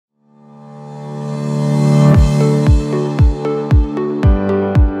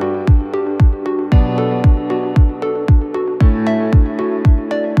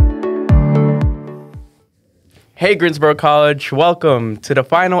Hey, Greensboro College, welcome to the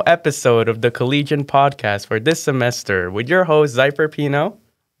final episode of the Collegian Podcast for this semester with your host, Zyper Pino.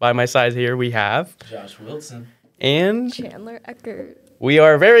 By my side here, we have Josh Wilson and Chandler Eckert. We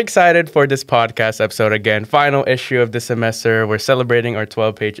are very excited for this podcast episode again. Final issue of the semester. We're celebrating our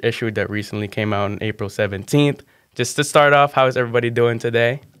 12-page issue that recently came out on April 17th. Just to start off, how is everybody doing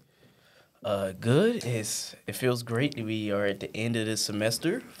today? Good. It feels great. We are at the end of the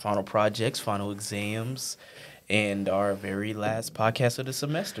semester, final projects, final exams, and our very last podcast of the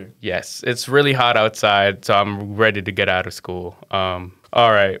semester. Yes, it's really hot outside, so I'm ready to get out of school. All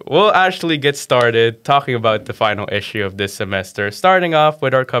right, we'll actually get started talking about the final issue of this semester, starting off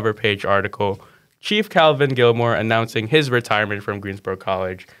with our cover page article, Chief Calvin Gilmore announcing his retirement from Greensboro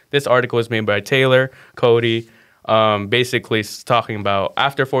College. This article was made by Taylor, Cody, basically talking about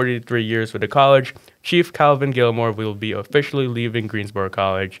after 43 years with the college, Chief Calvin Gilmore will be officially leaving Greensboro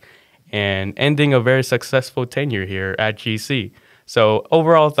College and ending a very successful tenure here at GC. So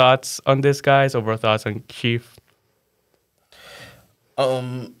overall thoughts on this, guys? Overall thoughts on Chief?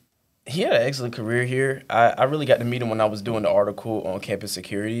 He had an excellent career here. I really got to meet him when I was doing the article on campus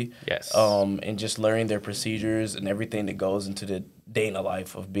security. Yes. And just learning their procedures and everything that goes into the day in the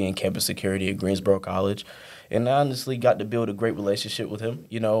life of being campus security at Greensboro College. And I honestly got to build a great relationship with him,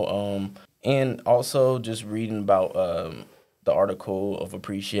 and also just reading about the article of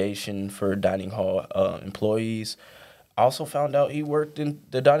appreciation for dining hall employees. I also found out he worked in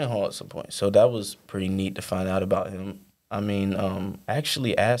the dining hall at some point. So that was pretty neat to find out about him. I mean, I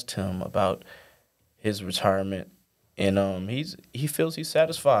actually asked him about his retirement, and he feels he's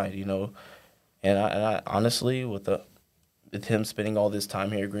satisfied, And I honestly, with him spending all this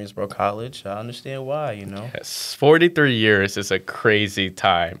time here at Greensboro College, I understand why, Yes, 43 years is a crazy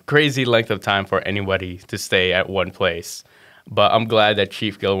length of time for anybody to stay at one place. But I'm glad that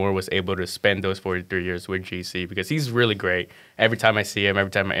Chief Gilmore was able to spend those 43 years with GC because he's really great. Every time I see him, every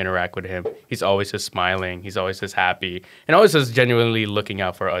time I interact with him, he's always just smiling. He's always just happy and always just genuinely looking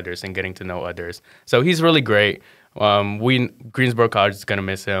out for others and getting to know others. So he's really great. Greensboro College is going to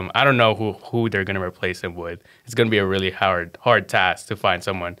miss him. I don't know who they're going to replace him with. It's going to be a really hard task to find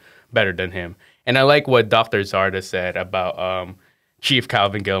someone better than him. And I like what Dr. Zarda said about Chief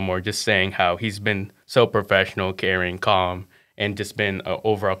Calvin Gilmore, just saying how he's been so professional, caring, calm, and just been an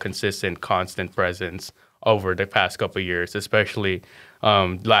overall consistent, constant presence over the past couple of years. Especially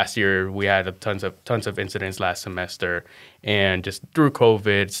last year, we had tons of incidents last semester, and just through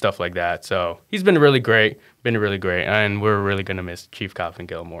COVID, stuff like that. So he's been really great, and we're really gonna miss Chief Calvin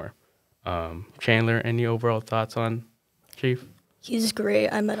Gilmore. Chandler, any overall thoughts on Chief? He's great.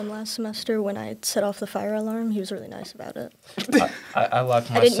 I met him last semester when I set off the fire alarm. He was really nice about it. I locked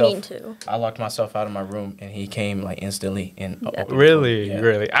myself. I didn't mean to. I locked myself out of my room, and he came instantly and opened Really, the door. Yeah.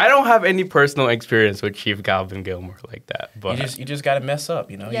 really. I don't have any personal experience with Chief Calvin Gilmore like that. But You just got to mess up,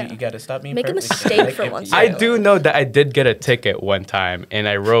 Yeah. You got to stop being Make a perfect. mistake for once. I do know that I did get a ticket one time, and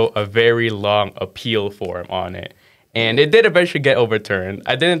I wrote a very long appeal form on it. And it did eventually get overturned.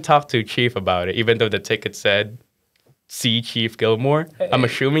 I didn't talk to Chief about it, even though the ticket said, "See Chief Gilmore." Hey. I'm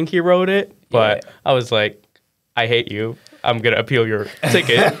assuming he wrote it, but Yeah. I was like, I hate you. I'm going to appeal your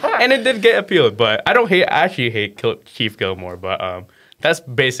ticket. And it did get appealed, but I actually hate Chief Gilmore, but that's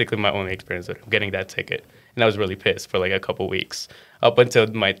basically my only experience with him, getting that ticket. And I was really pissed for like a couple weeks, up until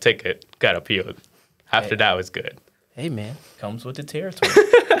my ticket got appealed. After that was good. Hey, man, comes with the territory.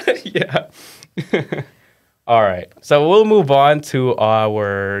 Yeah. All right. So we'll move on to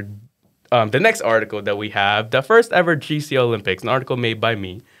our the next article that we have, the first ever GC Olympics, an article made by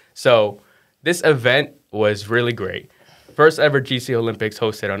me. So this event was really great. First ever GC Olympics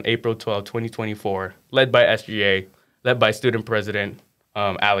hosted on April 12, 2024, led by SGA, led by student president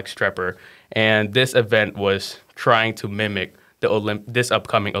Alex Trepper. And this event was trying to mimic this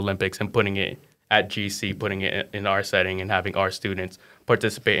upcoming Olympics and putting it at GC, putting it in our setting and having our students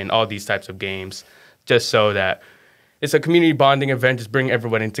participate in all these types of games, just so that it's a community bonding event, just bring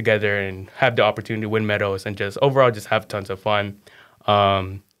everyone in together and have the opportunity to win medals and just overall just have tons of fun.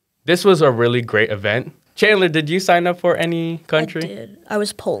 This was a really great event. Chandler, did you sign up for any country? I did. I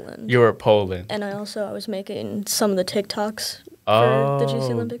was Poland. You were Poland. And I was making some of the TikToks for the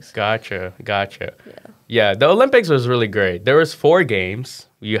GC Olympics. Gotcha. Yeah. Yeah, the Olympics was really great. There was 4 games.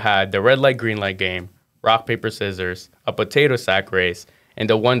 You had the red light, green light game, rock, paper, scissors, a potato sack race, and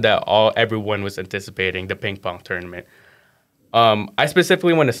the one that everyone was anticipating, the ping pong tournament. I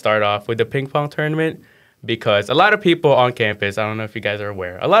specifically want to start off with the ping pong tournament because a lot of people on campus, I don't know if you guys are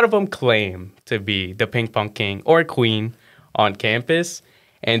aware, a lot of them claim to be the ping pong king or queen on campus.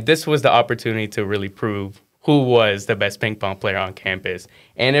 And this was the opportunity to really prove who was the best ping pong player on campus.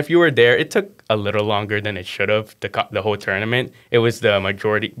 And if you were there, it took a little longer than it should have, the whole tournament. It was the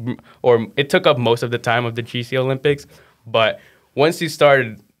majority, or it took up most of the time of the GC Olympics. But once you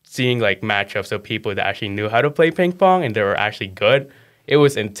started seeing like matchups of people that actually knew how to play ping pong and they were actually good, it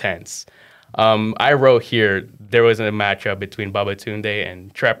was intense. I wrote here, there was a matchup between Babatunde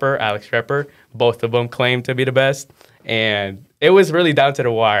and Alex Trepper. Both of them claimed to be the best. And it was really down to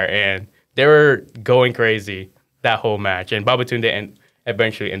the wire. And they were going crazy that whole match. And Babatunde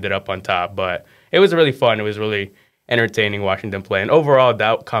eventually ended up on top. But it was really fun. It was really entertaining watching them play. And overall,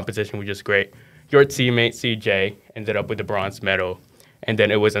 that competition was just great. Your teammate, CJ, ended up with the bronze medal. And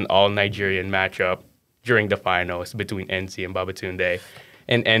then it was an all-Nigerian matchup during the finals between NZ and Babatunde.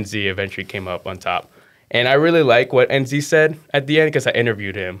 And NZ eventually came up on top. And I really like what NZ said at the end because I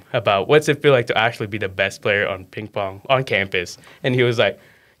interviewed him about what's it feel like to actually be the best player on ping pong on campus. And he was like,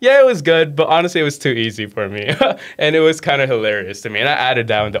 yeah, it was good, but honestly, it was too easy for me. And it was kind of hilarious to me. And I added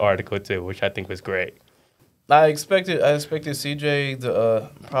that in the article too, which I think was great. I expected CJ to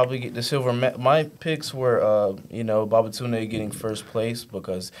probably get the silver. My picks were, Babatunde getting first place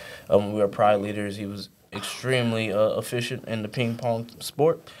because when we were Pride leaders, he was extremely efficient in the ping pong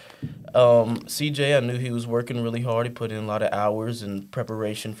sport. CJ, I knew he was working really hard. He put in a lot of hours in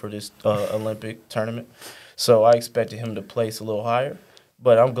preparation for this Olympic tournament. So I expected him to place a little higher.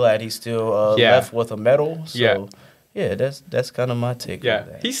 But I'm glad he still left with a medal. So, yeah, that's kind of my take on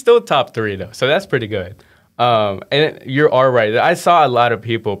that. He's still top 3, though, so that's pretty good. And you are right. I saw a lot of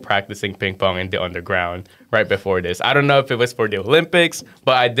people practicing ping pong in the underground right before this. I don't know if it was for the Olympics,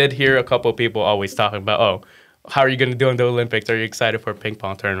 but I did hear a couple of people always talking about, oh, how are you going to do in the Olympics? Are you excited for a ping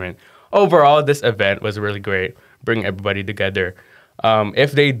pong tournament? Overall, this event was really great, bringing everybody together.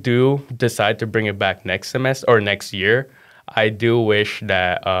 If they do decide to bring it back next semester or next year, I do wish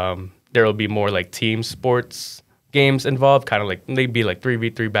that there will be more like team sports games involved, kind of like maybe like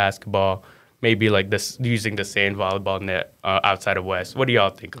 3v3 basketball, maybe like this using the sand volleyball net outside of West. What do y'all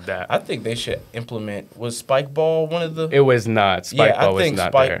think of that? I think they should implement, was spike ball one of the? It was not. Spike ball was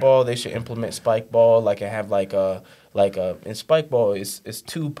not there. I think spike ball, they should implement spike ball, like and have in spike ball, it's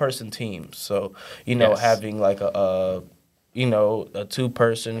 2-person teams. So, having like a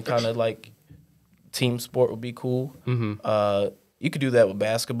 2-person kind of like team sport would be cool. Mm-hmm. You could do that with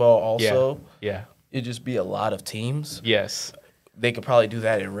basketball also. Yeah. It'd just be a lot of teams. Yes. They could probably do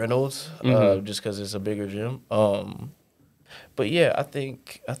that in Reynolds, just because it's a bigger gym. But yeah, I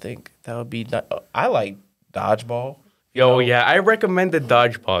think that would be. I like dodgeball. Yeah, I recommended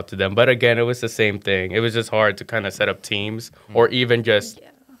dodgeball to them, but again, it was the same thing. It was just hard to kind of set up teams, or even just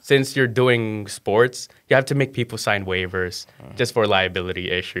since you're doing sports, you have to make people sign waivers just for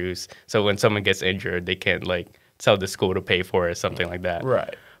liability issues. So when someone gets injured, they can't like tell the school to pay for it, something like that.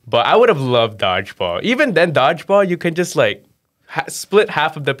 Right. But I would have loved dodgeball. Even then, dodgeball, you can just like split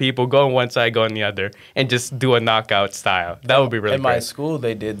half of the people, go on one side, go on the other, and just do a knockout style. That would be really great. In my school,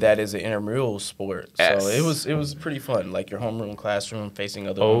 they did that as an intramural sport. Yes. So it was pretty fun, like your homeroom, classroom, facing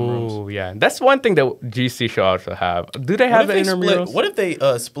other homerooms. Oh, yeah. That's one thing that GC should also have. Do they have an intramural? What if they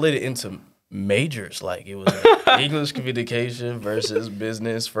split it into majors? Like it was English communication versus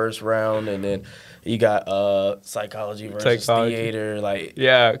business first round, and then you got psychology versus theater. Like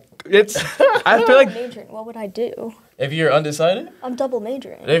it's. I feel like majoring. What would I do? If you're undecided, I'm double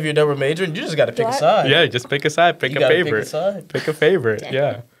majoring. If you're double majoring, you just got to pick a side. Yeah, just pick a side. Pick a favorite. Pick a favorite.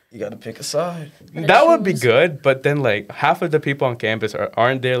 Yeah. You got to pick a side. That would be good, but then like half of the people on campus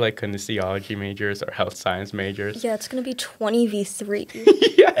aren't there like kinesiology majors or health science majors. Yeah, it's gonna be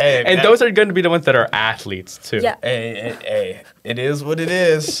 20v3. Yeah, and those are going to be the ones that are athletes too. Yeah. Hey, it is what it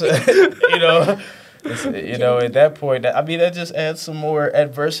is. At that point, I mean, that just adds some more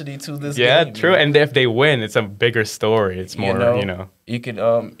adversity to this game. Yeah, true. And if they win, it's a bigger story. It's more, You could,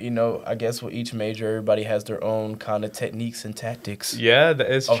 I guess with each major, everybody has their own kind of techniques and tactics. Yeah,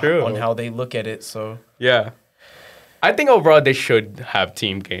 that is true. On how they look at it, so. Yeah. I think overall they should have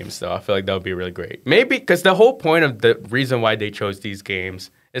team games, though. I feel like that would be really great. Maybe because the whole point of the reason why they chose these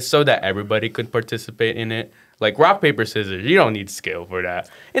games is so that everybody could participate in it. Like rock, paper, scissors, you don't need skill for that.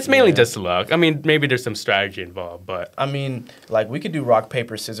 It's mainly just luck. I mean, maybe there's some strategy involved, but... I mean, like, we could do rock,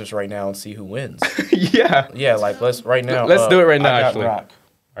 paper, scissors right now and see who wins. Yeah. Yeah, like, let's do it right now, actually. Rock.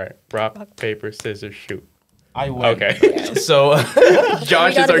 All right, rock, paper, scissors, shoot. I win. Okay. So,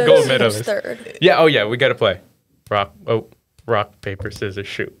 Josh is our gold medalist. Third. Yeah, we got to play. Rock, paper, scissors,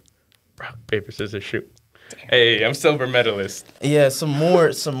 shoot. Rock, paper, scissors, shoot. Damn. Hey, I'm silver medalist. Yeah, some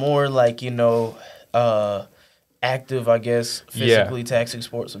more like, active, I guess, physically taxing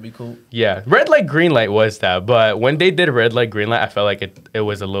sports would be cool. Yeah, red light, green light was that, but when they did red light, green light, I felt like it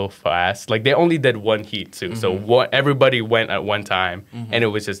was a little fast. Like they only did one heat too, so everybody went at one time, and it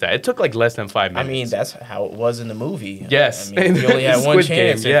was just that. It took like less than 5 minutes. I mean, that's how it was in the movie. Yes, I mean, you only had one Squid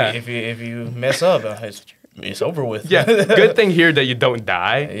chance. Game, If you mess up, it's over with. Yeah, good thing here that you don't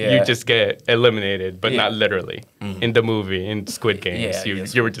die. Yeah. You just get eliminated, but not literally. In the movie, in Squid Games,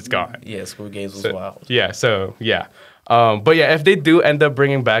 you were just gone. Yeah, Squid Games was wild. Yeah, so yeah. But yeah, if they do end up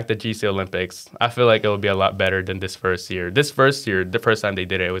bringing back the GC Olympics, I feel like it'll be a lot better than this first year. This first year, the first time they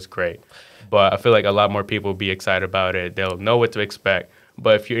did it, it was great. But I feel like a lot more people will be excited about it. They'll know what to expect.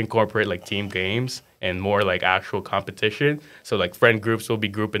 But if you incorporate like team games and more like actual competition, so like friend groups will be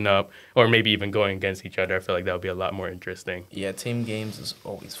grouping up or maybe even going against each other, I feel like that'll be a lot more interesting. Yeah, team games is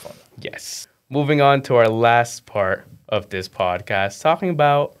always fun. Yes. Moving on to our last part of this podcast, talking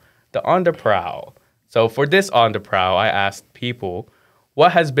about the On the Prowl. So for this On the Prowl, I asked people,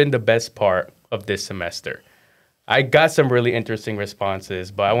 what has been the best part of this semester? I got some really interesting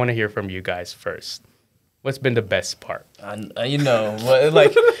responses, but I want to hear from you guys first. What's been the best part?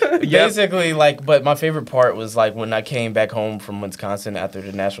 Basically, but my favorite part was, like, when I came back home from Wisconsin after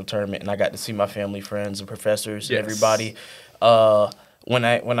the national tournament and I got to see my family, friends, and professors and everybody. When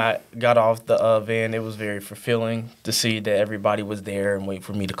I got off the van, it was very fulfilling to see that everybody was there and wait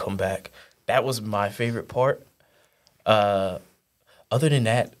for me to come back. That was my favorite part. Other than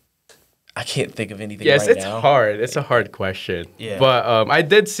that, I can't think of anything right now. Yes, it's hard. It's a hard question. Yeah. But I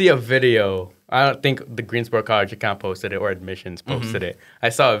did see a video. I don't think the Greensboro College account posted it or admissions posted it. I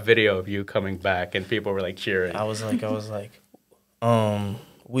saw a video of you coming back and people were like cheering. I was like,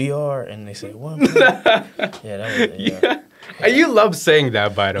 we are, and they said, one. Yeah, that was it. Yeah. You love saying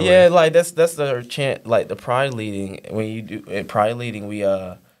that, by the way. Yeah, like that's the chant, like the pride leading. When you do pride leading, we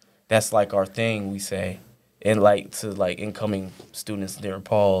that's like our thing. We say, and like to like incoming students during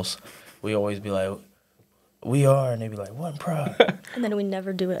pause, we always be like, we are, and they be like, one pride. And then we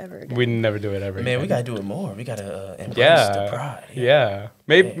never do it ever again. We never do it ever again. Man, we gotta do it more. We gotta embrace the pride. Yeah.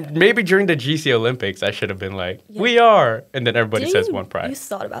 Maybe during the GC Olympics, I should have been like, we are, and then everybody says one pride. You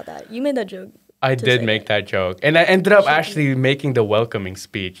thought about that. You made that joke. I did make that joke. And I ended up actually making the welcoming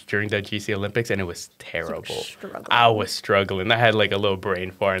speech during the GC Olympics, and it was terrible. I was struggling. I had like a little brain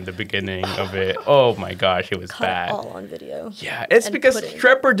fart in the beginning of it. Oh my gosh, it was bad. All on video. Yeah, it's because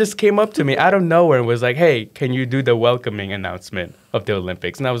Trepper just came up to me out of nowhere and was like, hey, can you do the welcoming announcement of the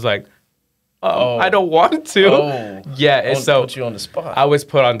Olympics? And I was like, I don't want to. Oh. Yeah, and so put you on the spot. I was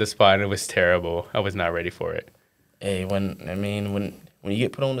put on the spot, and it was terrible. I was not ready for it. Hey, when you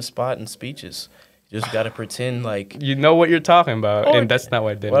get put on the spot in speeches, you just got to pretend like... You know what you're talking about, and that's not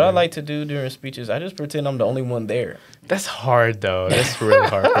what I did. What I like to do during speeches, I just pretend I'm the only one there. That's hard, though. That's really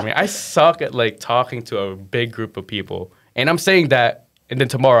hard for me. I suck at, like, talking to a big group of people, and I'm saying that, and then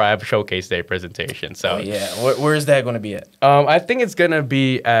tomorrow I have a showcase day presentation, so... Oh, yeah. Where is that going to be at? I think it's going to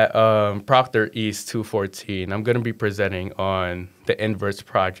be at Proctor East 214. I'm going to be presenting on the inverse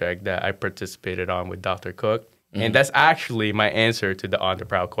project that I participated on with Dr. Cook. Mm-hmm. And that's actually my answer to the On the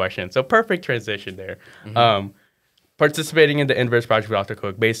Prowl question. So perfect transition there. Mm-hmm. Participating in the inverse project with Dr.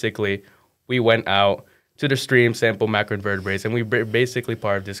 Cook, basically, we went out to the stream, sample macroinvertebrates, and we basically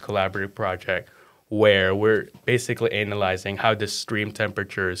part of this collaborative project where we're basically analyzing how the stream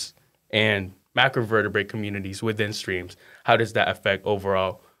temperatures and macroinvertebrate communities within streams, how does that affect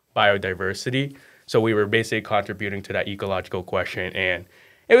overall biodiversity? So we were basically contributing to that ecological question, and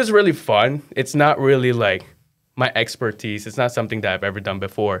it was really fun. It's not really like my expertise. It's not something that I've ever done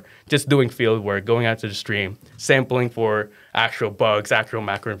before. Just doing field work, going out to the stream, sampling for actual bugs, actual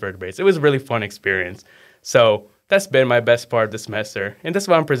macroinvertebrates. It was a really fun experience. So that's been my best part of the semester, and that's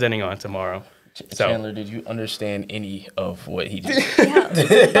what I'm presenting on tomorrow. Chandler, did you understand any of what he did?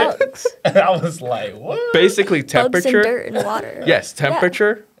 Yeah, bugs. I was like, what? Basically temperature. Bugs and dirt and water. Yes,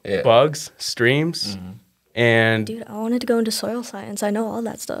 temperature, bugs, streams, and... Dude, I wanted to go into soil science. I know all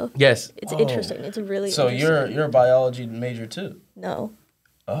that stuff. Yes. It's interesting. It's really so interesting. you're a biology major too? No.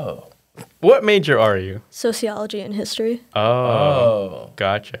 Oh. What major are you? Sociology and history. Oh.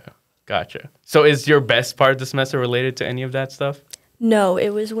 Gotcha. So is your best part of the semester related to any of that stuff? No, it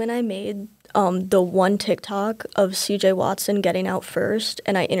was when I made the one TikTok of CJ Watson getting out first,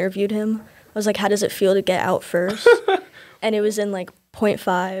 and I interviewed him. I was like, how does it feel to get out first? And it was in like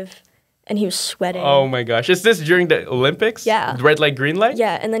 0.5, and he was sweating. Oh my gosh. Is this during the Olympics? Yeah. Red light, green light?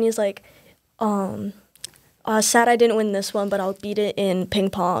 Yeah, and then he's like, Sad I didn't win this one, but I'll beat it in ping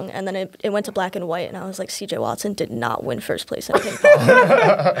pong. And then it went to black and white, and I was like, CJ Watson did not win first place in ping pong.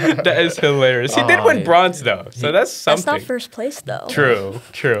 That is hilarious. He did win bronze, though, so that's something. That's not first place, though. True.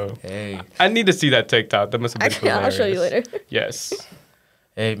 Hey. I need to see that TikTok. That must have been hilarious. I'll show you later. Yes.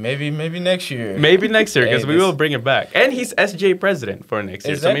 Hey, maybe next year. Maybe next year, because we will bring it back. And he's SJ president for next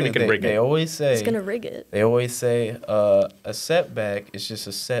year, so maybe we can bring it. They always say... He's going to rig it. They always say a setback is just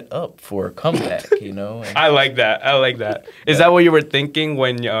a set up for a comeback, you know? I like that. Is that what you were thinking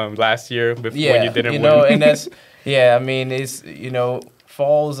when last year when you didn't win? And that's... Yeah, I mean, it's,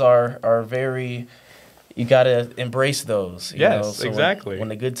 falls are very... You got to embrace those. Yes, So exactly. When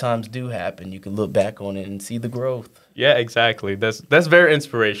the good times do happen, you can look back on it and see the growth. Yeah, exactly. That's very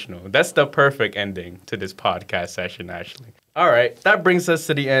inspirational. That's the perfect ending to this podcast session, actually. All right, that brings us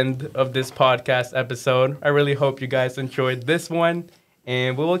to the end of this podcast episode. I really hope you guys enjoyed this one,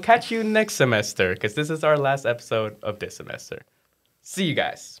 and we will catch you next semester, because this is our last episode of this semester. See you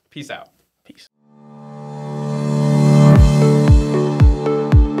guys. Peace out. Peace.